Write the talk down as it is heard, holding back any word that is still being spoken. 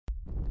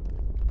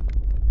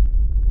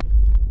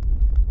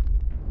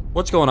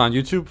What's going on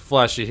YouTube?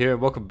 Flashy here.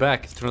 Welcome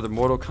back to another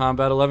Mortal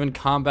Kombat 11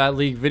 Combat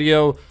League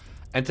video.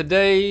 And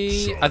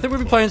today, I think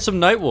we'll be playing some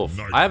Nightwolf.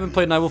 I haven't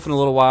played Nightwolf in a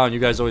little while, and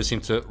you guys always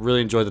seem to really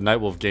enjoy the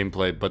Nightwolf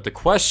gameplay. But the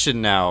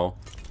question now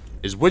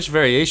is, which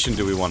variation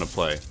do we want to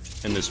play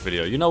in this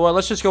video? You know what?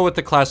 Let's just go with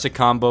the classic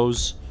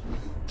combos.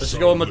 Let's just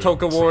go with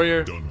Matoka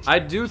Warrior. I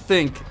do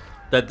think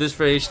that this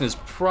variation is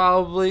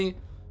probably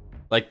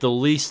like the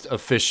least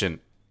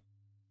efficient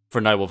for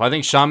Nightwolf. I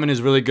think Shaman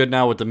is really good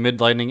now with the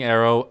mid-lightning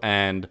arrow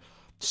and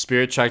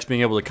Spirit Tracks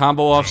being able to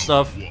combo off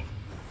stuff.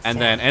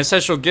 And then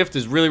Ancestral Gift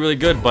is really, really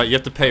good, but you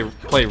have to play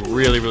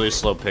really, really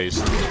slow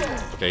paced.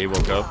 Okay, he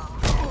woke up.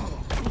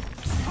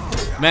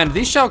 Man,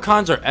 these Shao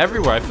Kahns are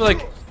everywhere. I feel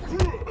like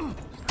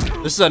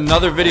this is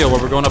another video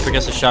where we're going up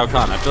against a Shao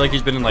Kahn. I feel like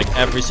he's been in like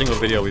every single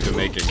video we've been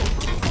making.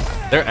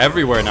 They're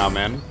everywhere now,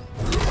 man.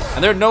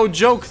 And they're no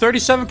joke,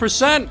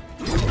 37%!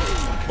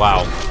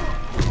 Wow.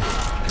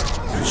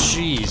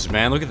 Jeez,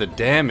 man, look at the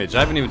damage. I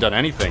haven't even done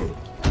anything.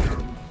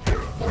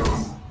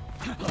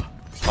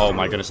 Oh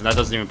my goodness, and that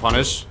doesn't even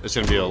punish. It's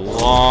gonna be a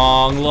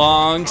long,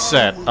 long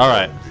set.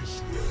 Alright.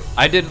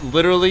 I did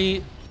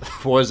literally,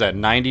 what was that,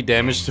 90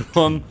 damage to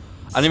him?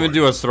 I didn't even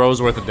do a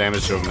throw's worth of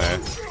damage to him there.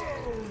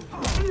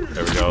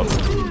 There we go.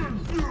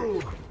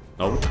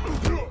 Nope.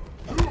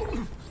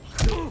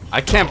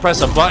 I can't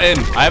press a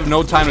button. I have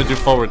no time to do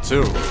forward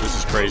too. This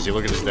is crazy.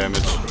 Look at this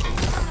damage.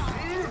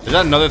 Is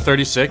that another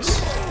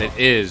 36? It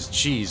is.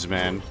 Jeez,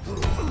 man.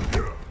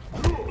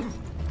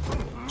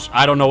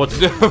 I don't know what to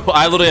do.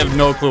 I literally have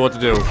no clue what to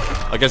do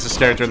against this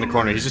character in the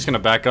corner. He's just gonna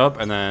back up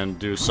and then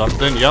do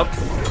something. Yep.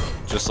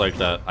 Just like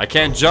that. I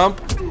can't jump.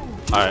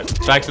 Alright,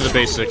 back to the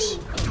basics.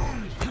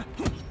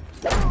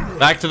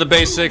 Back to the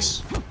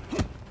basics.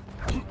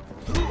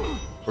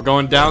 We're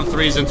going down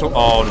threes into...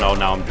 Oh, no,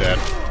 now I'm dead.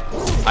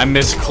 I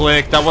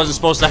misclicked. That wasn't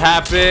supposed to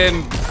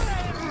happen.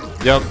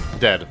 Yep,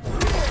 dead.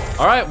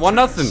 Alright,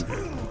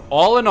 1-0.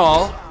 All in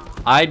all,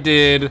 I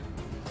did...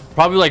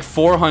 probably like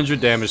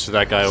 400 damage to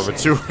that guy over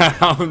 2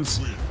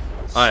 rounds.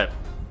 Alright.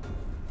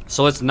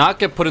 So let's not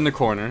get put in the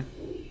corner.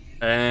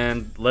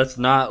 And let's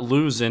not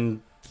lose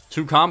in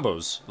 2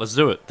 combos. Let's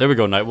do it. There we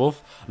go, Nightwolf.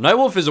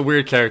 Nightwolf is a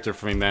weird character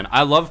for me, man.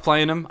 I love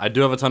playing him. I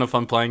do have a ton of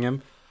fun playing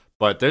him.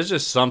 But there's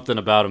just something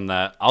about him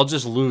that I'll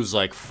just lose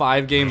like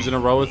 5 games in a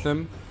row with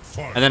him.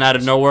 And then out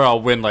of nowhere,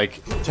 I'll win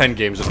like 10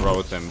 games in a row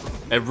with him.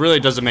 It really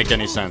doesn't make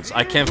any sense.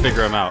 I can't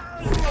figure him out.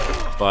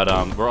 But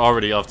we're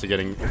already off to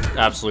getting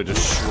absolutely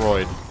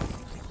destroyed.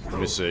 Let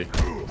me see.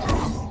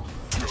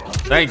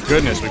 Thank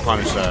goodness we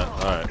punished that.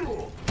 Alright.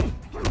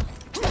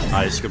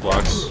 Nice, good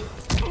blocks.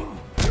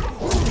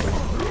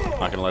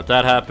 Not gonna let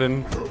that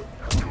happen.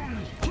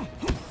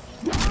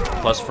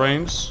 Plus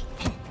frames.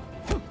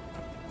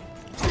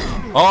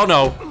 Oh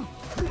no!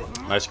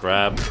 Nice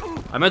grab.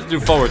 I meant to do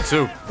forward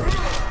too.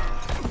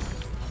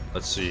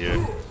 Let's see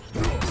here.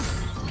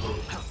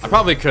 I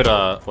probably could,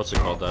 what's it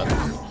called that?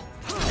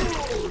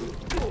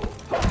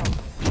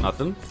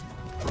 Nothing?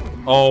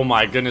 Oh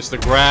my goodness, the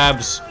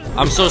grabs.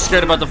 I'm so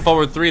scared about the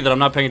forward 3 that I'm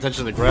not paying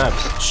attention to the grabs.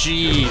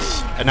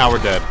 Jeez. And now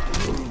we're dead.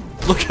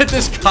 Look at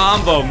this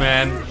combo,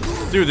 man.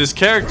 Dude, this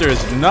character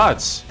is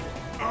nuts.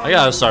 I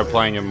gotta start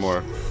playing him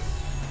more.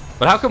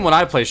 But how come when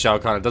I play Shao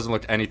Kahn, it doesn't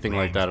look anything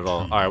like that at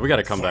all? Alright, we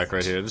gotta come back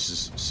right here. This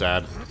is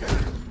sad.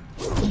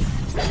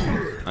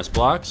 Nice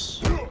blocks.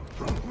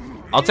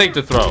 I'll take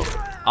the throw.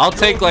 I'll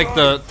take like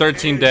the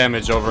 13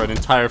 damage over an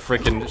entire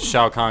freaking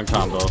Shao Kahn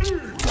combo.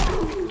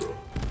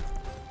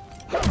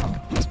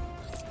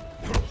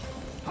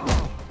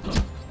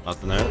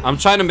 Nothing there. I'm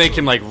trying to make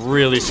him like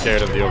really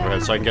scared of the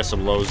overhead so I can get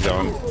some lows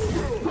going.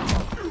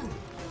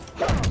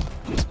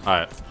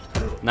 Alright.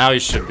 Now he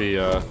should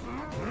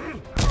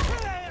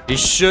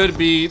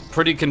be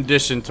pretty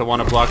conditioned to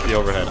want to block the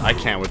overhead. I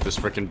can't with this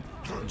freaking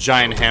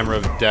giant hammer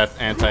of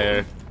death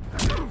anti-air.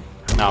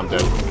 Now I'm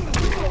dead.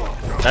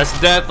 That's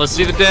death. Let's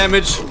see the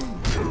damage.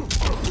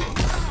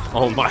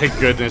 Oh my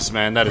goodness,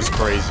 man. That is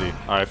crazy.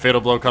 Alright,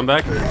 fatal blow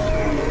comeback.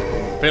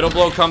 Fatal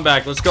blow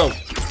comeback. Let's go.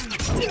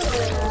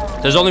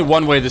 There's only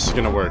one way this is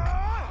gonna work.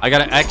 I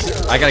gotta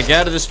get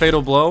out of this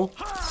fatal blow,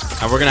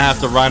 and we're gonna have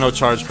to Rhino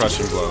charge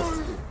crushing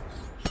blow.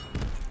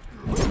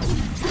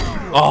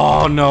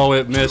 Oh no,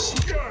 it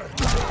missed.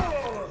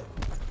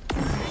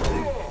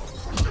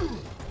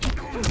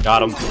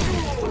 Got him.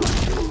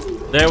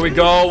 There we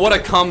go. What a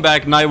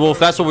comeback, Nightwolf.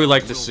 That's what we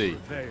like to see.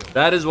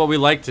 That is what we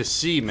like to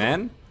see,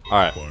 man.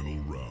 Alright.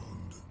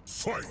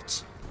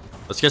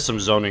 Let's get some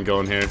zoning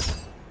going here.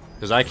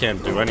 Because I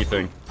can't do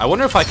anything. I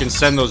wonder if I can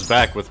send those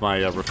back with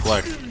my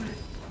reflect.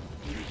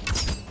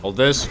 Hold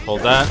this,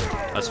 hold that.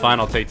 That's fine,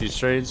 I'll take these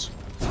trades.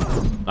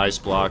 Nice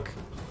block.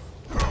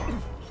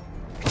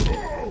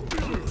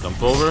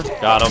 Dump over.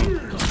 Got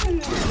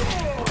him.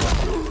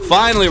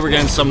 Finally, we're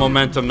getting some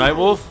momentum,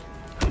 Nightwolf.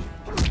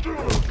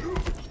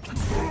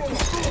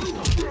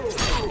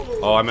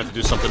 Oh, I meant to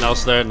do something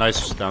else there.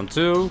 Nice, down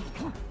 2.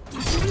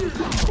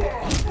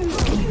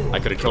 I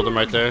could have killed him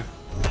right there.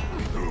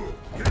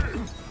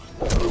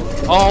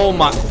 Oh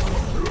my...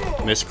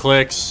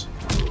 Misclicks.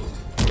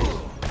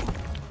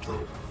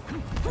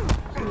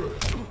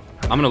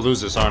 I'm gonna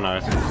lose this, aren't I?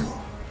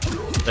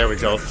 There we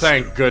go.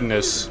 Thank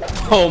goodness.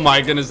 Oh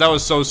my goodness, that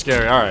was so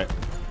scary. Alright.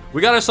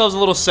 We got ourselves a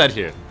little set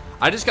here.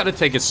 I just gotta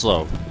take it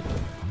slow.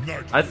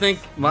 I think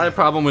my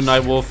problem with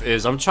Nightwolf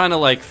is I'm trying to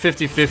like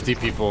 50-50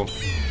 people.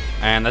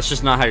 And that's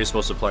just not how you're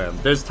supposed to play them.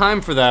 There's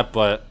time for that,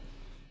 but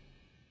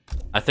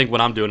I think when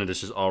I'm doing it,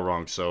 it's just all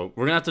wrong. So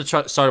we're gonna have to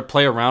start to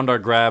play around our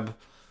grab.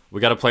 We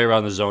gotta play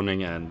around the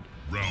zoning and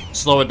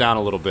slow it down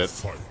a little bit.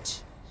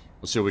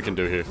 Let's see what we can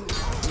do here.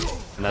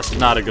 And that's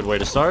not a good way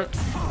to start.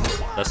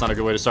 That's not a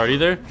good way to start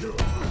either.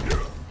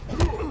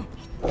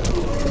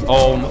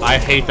 Oh, I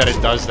hate that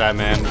it does that,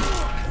 man.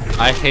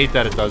 I hate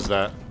that it does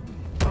that.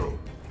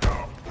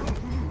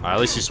 Alright, at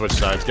least he switched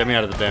sides. Get me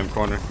out of the damn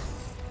corner.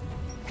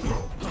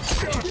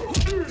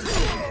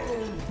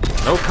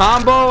 No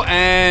combo,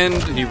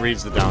 and he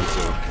reads the down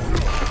two.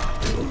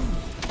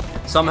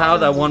 Somehow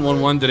that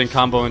 1-1-1 didn't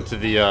combo into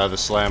the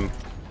slam.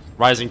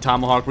 Rising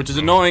Tomahawk, which is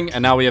annoying,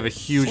 and now we have a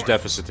huge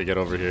deficit to get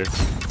over here.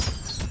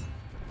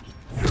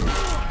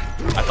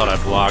 I thought I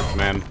blocked,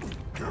 man.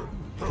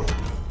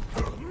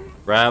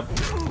 Grab.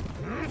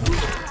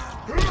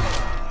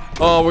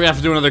 Oh, we're gonna have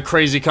to do another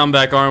crazy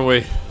comeback, aren't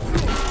we?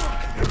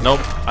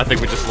 Nope, I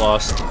think we just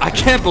lost. I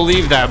can't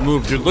believe that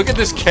move, dude. Look at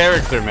this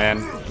character, man.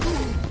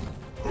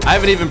 I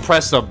haven't even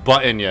pressed a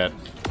button yet.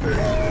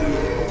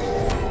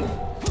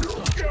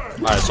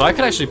 Alright, so I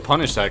could actually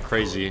punish that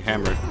crazy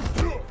hammer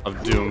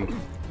of doom.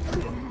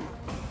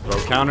 Throw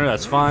counter,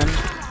 that's fine.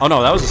 Oh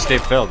no, that was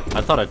escape failed.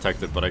 I thought I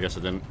teched it, but I guess I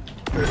didn't.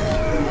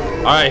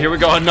 Alright, here we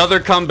go. Another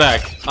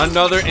comeback.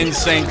 Another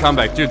insane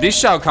comeback. Dude, these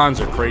SHAO KAHNS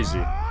are crazy.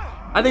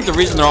 I think the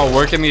reason they're all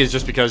working me is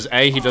just because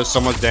A, he does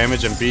so much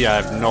damage, and B, I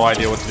have no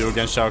idea what to do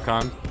against SHAO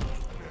KAHN.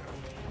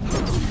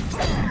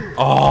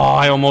 Oh,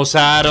 I almost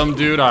had him,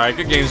 dude. Alright,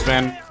 good games,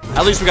 man.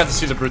 At least we got to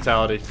see the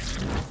brutality.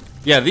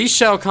 Yeah, these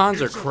SHAO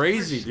KAHNS are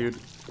crazy, dude.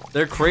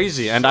 They're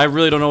crazy, and I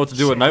really don't know what to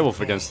do with Nightwolf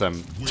against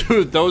them.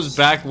 Dude, those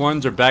back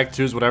ones or back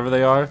twos, whatever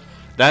they are,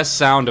 that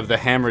sound of the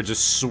hammer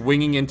just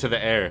swinging into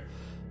the air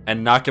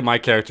and knocking my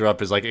character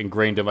up is like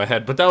ingrained in my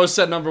head. But that was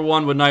set number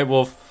 1 with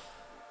Nightwolf.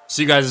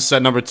 See you guys at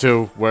set number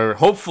 2, where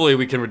hopefully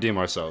we can redeem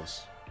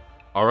ourselves.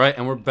 Alright,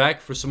 and we're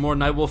back for some more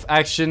Nightwolf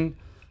action.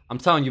 I'm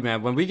telling you,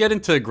 man, when we get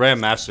into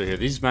Grandmaster here,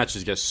 these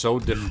matches get so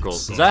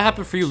difficult. Does that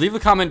happen for you? Leave a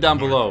comment down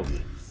below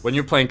when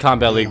you're playing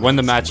Kombat League, when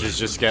the matches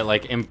just get,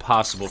 like,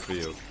 impossible for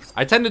you.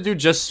 I tend to do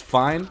just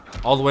fine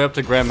all the way up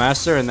to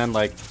Grandmaster, and then,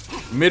 like,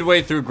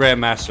 midway through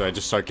Grandmaster, I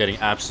just start getting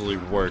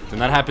absolutely worked.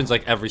 And that happens,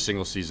 like, every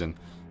single season.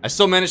 I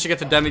still managed to get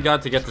to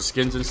Demigod to get the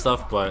skins and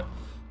stuff, but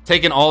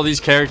taking all these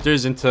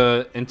characters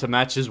into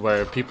matches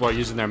where people are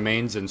using their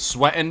mains and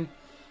sweating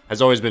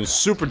has always been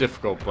super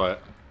difficult,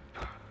 but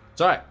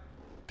it's alright.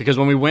 Because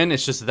when we win,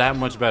 it's just that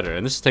much better.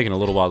 And this is taking a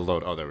little while to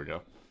load. Oh, there we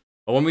go.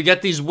 But when we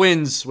get these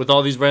wins with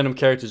all these random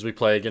characters we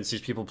play against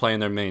these people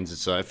playing their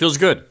mains, it feels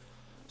good.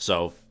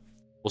 So,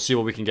 we'll see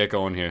what we can get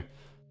going here.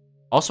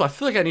 Also, I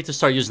feel like I need to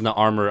start using the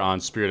armor on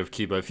Spirit of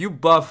Kiba. If you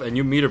buff and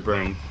you meter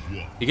burn,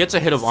 he gets a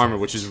hit of armor,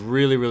 which is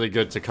really, really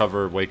good to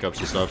cover wake-ups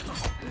and stuff.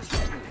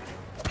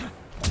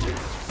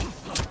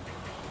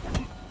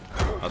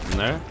 Nothing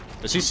there.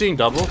 Is he seeing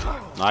double?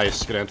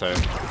 Nice, good anti.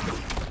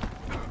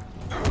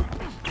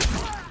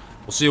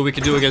 We'll see what we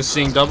can do against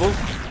seeing double.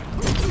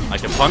 I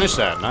can punish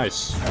that.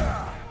 Nice.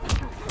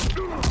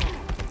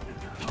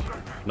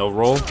 No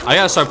roll. I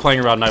gotta start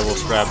playing around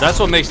Nightwolf's grab. That's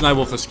what makes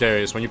Nightwolf the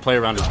scariest, when you play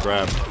around his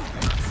grab.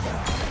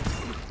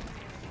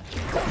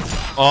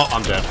 Oh,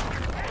 I'm dead.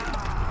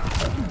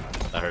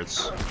 That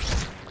hurts.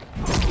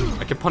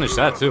 I can punish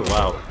that too.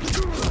 Wow.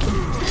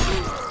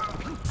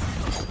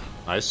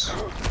 Nice.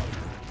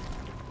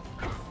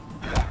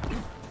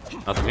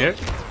 Nothing here.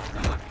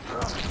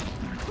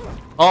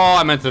 Oh,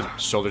 I meant to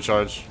shoulder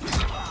charge.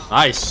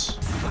 Nice.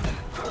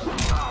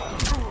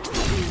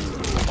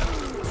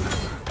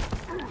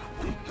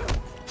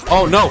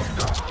 Oh, no.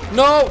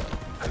 No!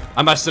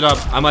 I messed it up.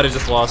 I might have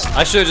just lost.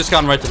 I should have just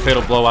gone right to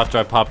Fatal Blow after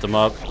I popped him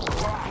up.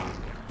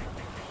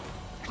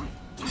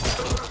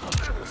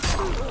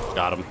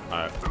 Got him.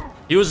 Alright.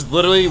 He was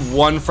literally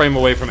 1 frame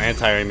away from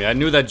anti-airing me. I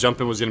knew that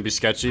jumping was going to be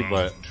sketchy,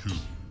 but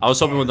I was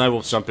hoping with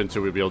Nightwolf's jumping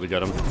too we'd be able to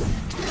get him.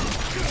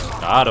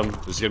 Got him.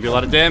 This is going to be a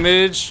lot of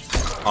damage.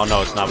 Oh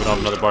no, it's not. We don't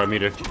have another bar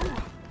meter.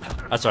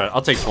 That's alright.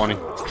 I'll take 20.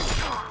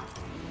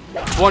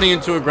 20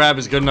 into a grab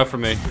is good enough for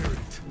me.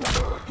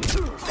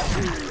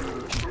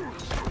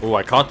 Oh,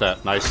 I caught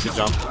that. Nice. Good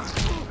jump.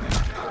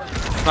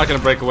 Not going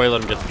to break away.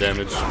 Let him get the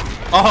damage.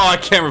 Oh, I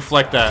can't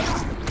reflect that.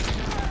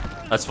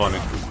 That's funny.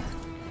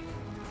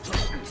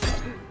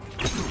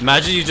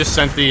 Imagine you just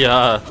sent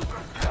the,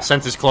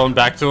 sent his clone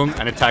back to him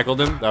and it tackled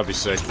him. That would be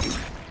sick.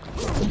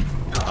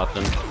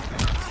 Nothing.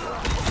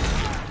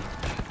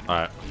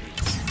 Alright.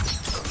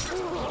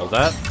 Hold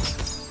that.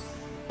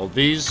 Hold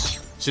these.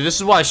 See, this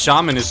is why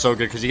Shaman is so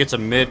good, because he gets a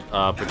mid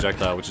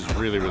projectile, which is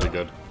really, really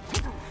good.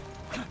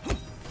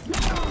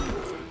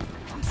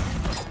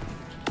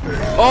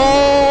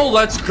 Oh,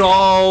 let's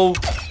go!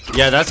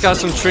 Yeah, that's got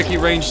some tricky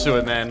range to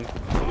it, man.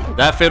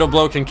 That Fatal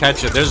Blow can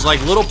catch it. There's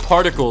like little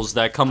particles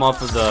that come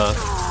off of the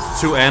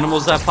 2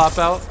 animals that pop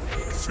out.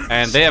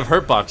 And they have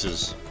hurt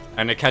boxes.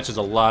 And it catches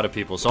a lot of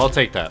people. So I'll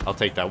take that. I'll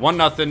take that.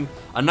 1-0.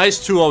 A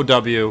nice 2-0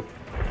 W.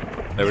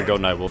 There we go,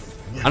 Nightwolf.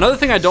 Another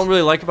thing I don't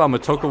really like about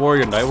Matoka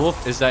Warrior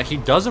Nightwolf is that he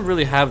doesn't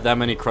really have that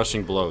many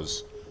crushing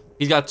blows.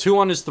 He's got 2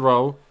 on his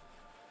throw.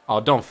 Oh,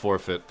 don't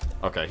forfeit.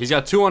 Okay, he's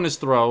got 2 on his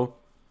throw.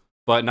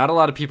 But not a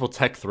lot of people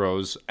tech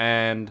throws.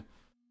 And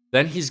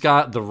then he's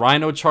got the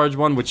Rhino charge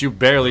one, which you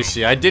barely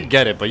see. I did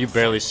get it, but you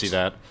barely see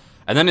that.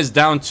 And then his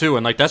down 2,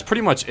 and like that's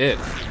pretty much it.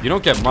 You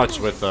don't get much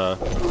with oh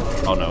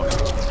no.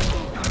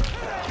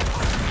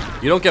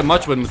 You don't get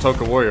much with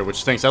Matoka Warrior,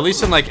 which stinks. At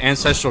least in like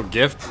Ancestral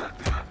Gift,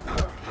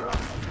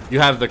 you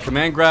have the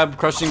command grab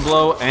crushing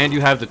blow, and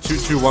you have the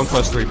 2-2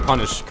 1+3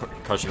 punish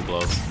crushing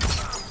blow.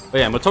 But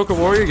yeah, Matoka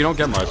Warrior, you don't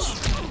get much.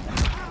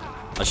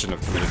 I shouldn't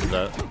have committed to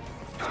that.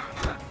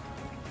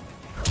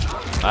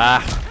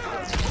 Ah.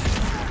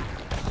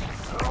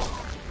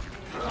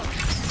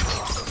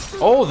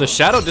 Oh, the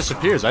shadow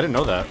disappears. I didn't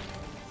know that.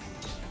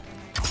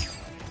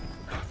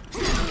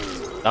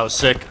 That was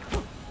sick.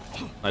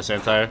 Nice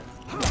anti-air.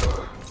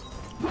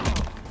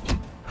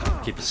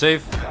 Keep it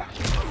safe.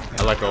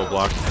 I let go of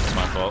block. It's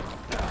my fault.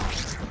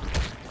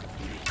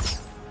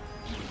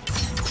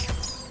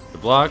 The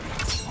block.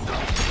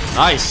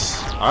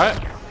 Nice.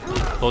 Alright.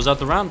 Close out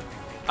the round.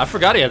 I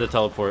forgot he had the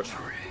teleport.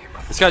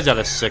 This guy's got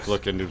a sick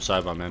looking noob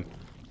Saibon, man.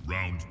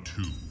 Round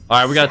 2.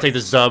 Alright, we gotta take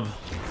this dub.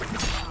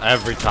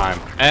 Every time.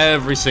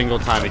 Every single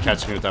time he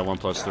catches me with that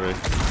 1+3.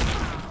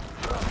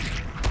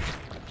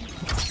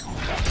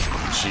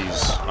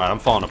 Jeez. Alright, I'm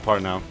falling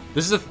apart now.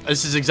 This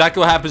is exactly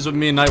what happens with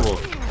me and Nightwolf.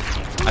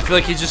 I feel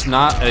like he's just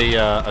not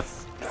a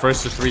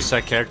first to 3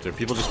 set character.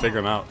 People just figure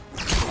him out.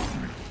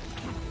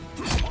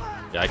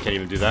 Yeah, I can't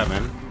even do that,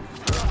 man.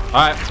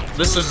 Alright,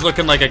 this is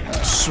looking like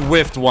a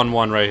swift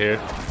 1-1 right here.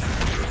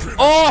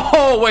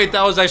 Oh, wait,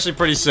 that was actually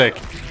pretty sick.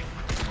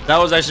 That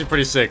was actually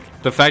pretty sick.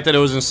 The fact that it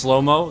was in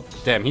slow-mo.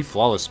 Damn, he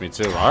flawless me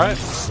too. Alright.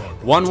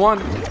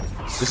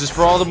 1-1. This is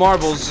for all the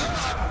marbles.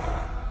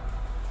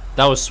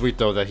 That was sweet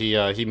though that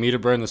he meter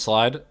burned the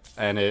slide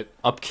and it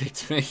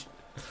upkicked me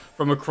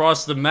from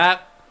across the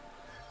map.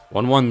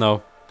 1-1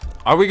 though.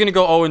 Are we gonna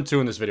go 0-2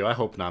 in this video? I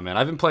hope not, man.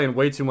 I've been playing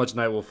way too much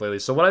Nightwolf lately.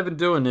 So what I've been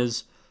doing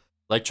is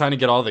like trying to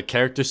get all the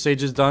character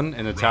stages done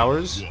in the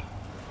towers.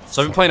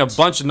 So I've been playing a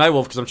bunch of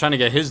Nightwolf because I'm trying to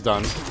get his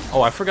done.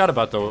 Oh, I forgot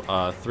about the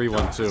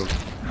 3-1-2.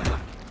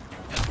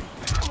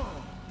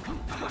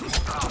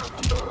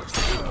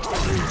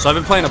 So I've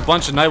been playing a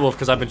bunch of Nightwolf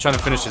because I've been trying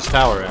to finish his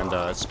tower, and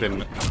it's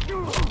been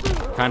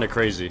kind of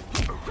crazy.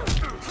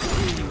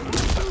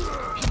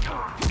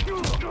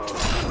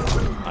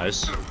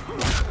 Nice.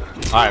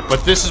 Alright,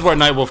 but this is where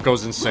Nightwolf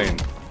goes insane.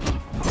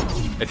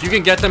 If you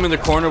can get them in the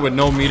corner with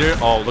no meter,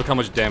 oh, look how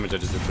much damage I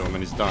just did to him,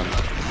 and he's done.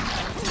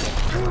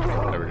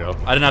 There we go.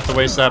 I didn't have to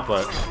waste that,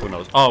 but who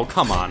knows. Oh,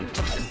 come on.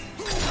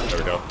 There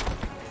we go.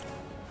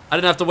 I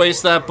didn't have to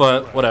waste that,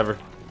 but whatever.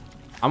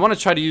 I want to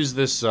try to use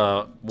this this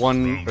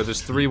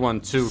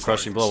 3-1-2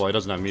 crushing blow while he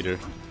doesn't have meter.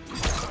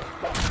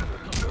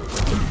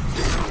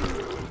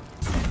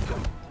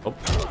 Oh,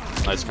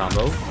 nice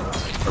combo.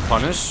 Or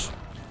punish.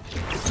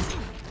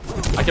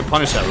 I can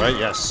punish that, right?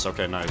 Yes.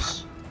 Okay,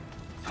 nice.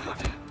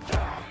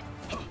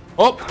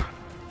 Oh!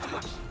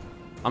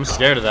 I'm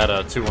scared of that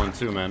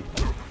 2-1-2, man.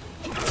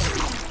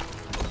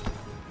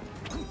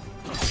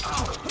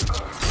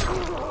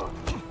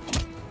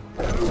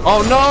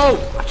 Oh no!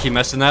 I keep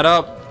messing that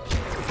up.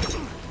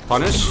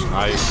 Punish.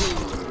 Nice.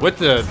 With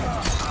the...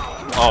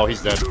 Oh,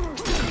 he's dead.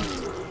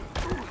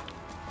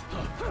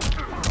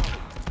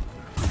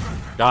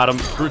 Got him.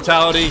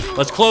 Brutality.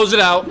 Let's close it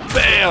out.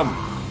 Bam!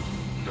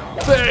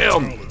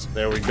 Bam!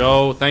 There we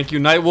go. Thank you,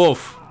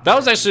 Nightwolf. That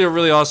was actually a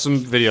really awesome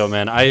video,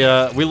 man.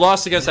 We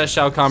lost against that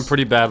SHAO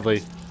pretty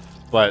badly.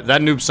 But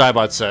that noob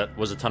Saibot set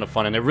was a ton of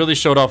fun. And it really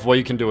showed off what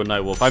you can do with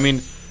Nightwolf. I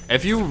mean,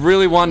 if you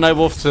really want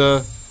Nightwolf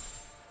to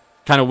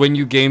kind of win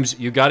you games,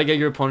 you got to get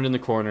your opponent in the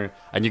corner,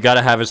 and you got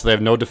to have it so they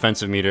have no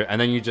defensive meter, and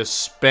then you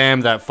just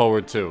spam that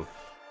forward too.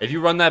 If you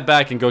run that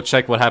back and go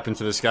check what happened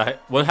to this guy,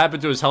 what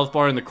happened to his health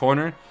bar in the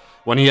corner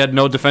when he had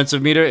no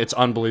defensive meter, it's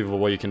unbelievable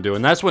what you can do.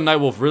 And that's when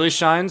Nightwolf really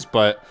shines,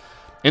 but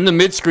in the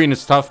mid screen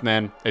it's tough,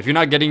 man. If you're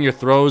not getting your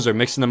throws or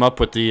mixing them up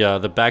with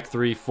the back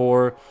 3-4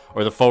 or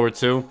the forward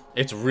 2,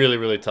 it's really,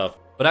 really tough.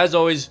 But as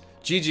always,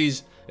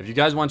 GG's. If you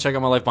guys want to check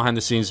out my life behind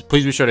the scenes,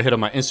 please be sure to hit on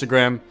my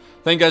Instagram.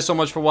 Thank you guys so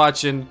much for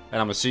watching,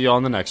 and I'm going to see you all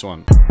in the next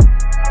one.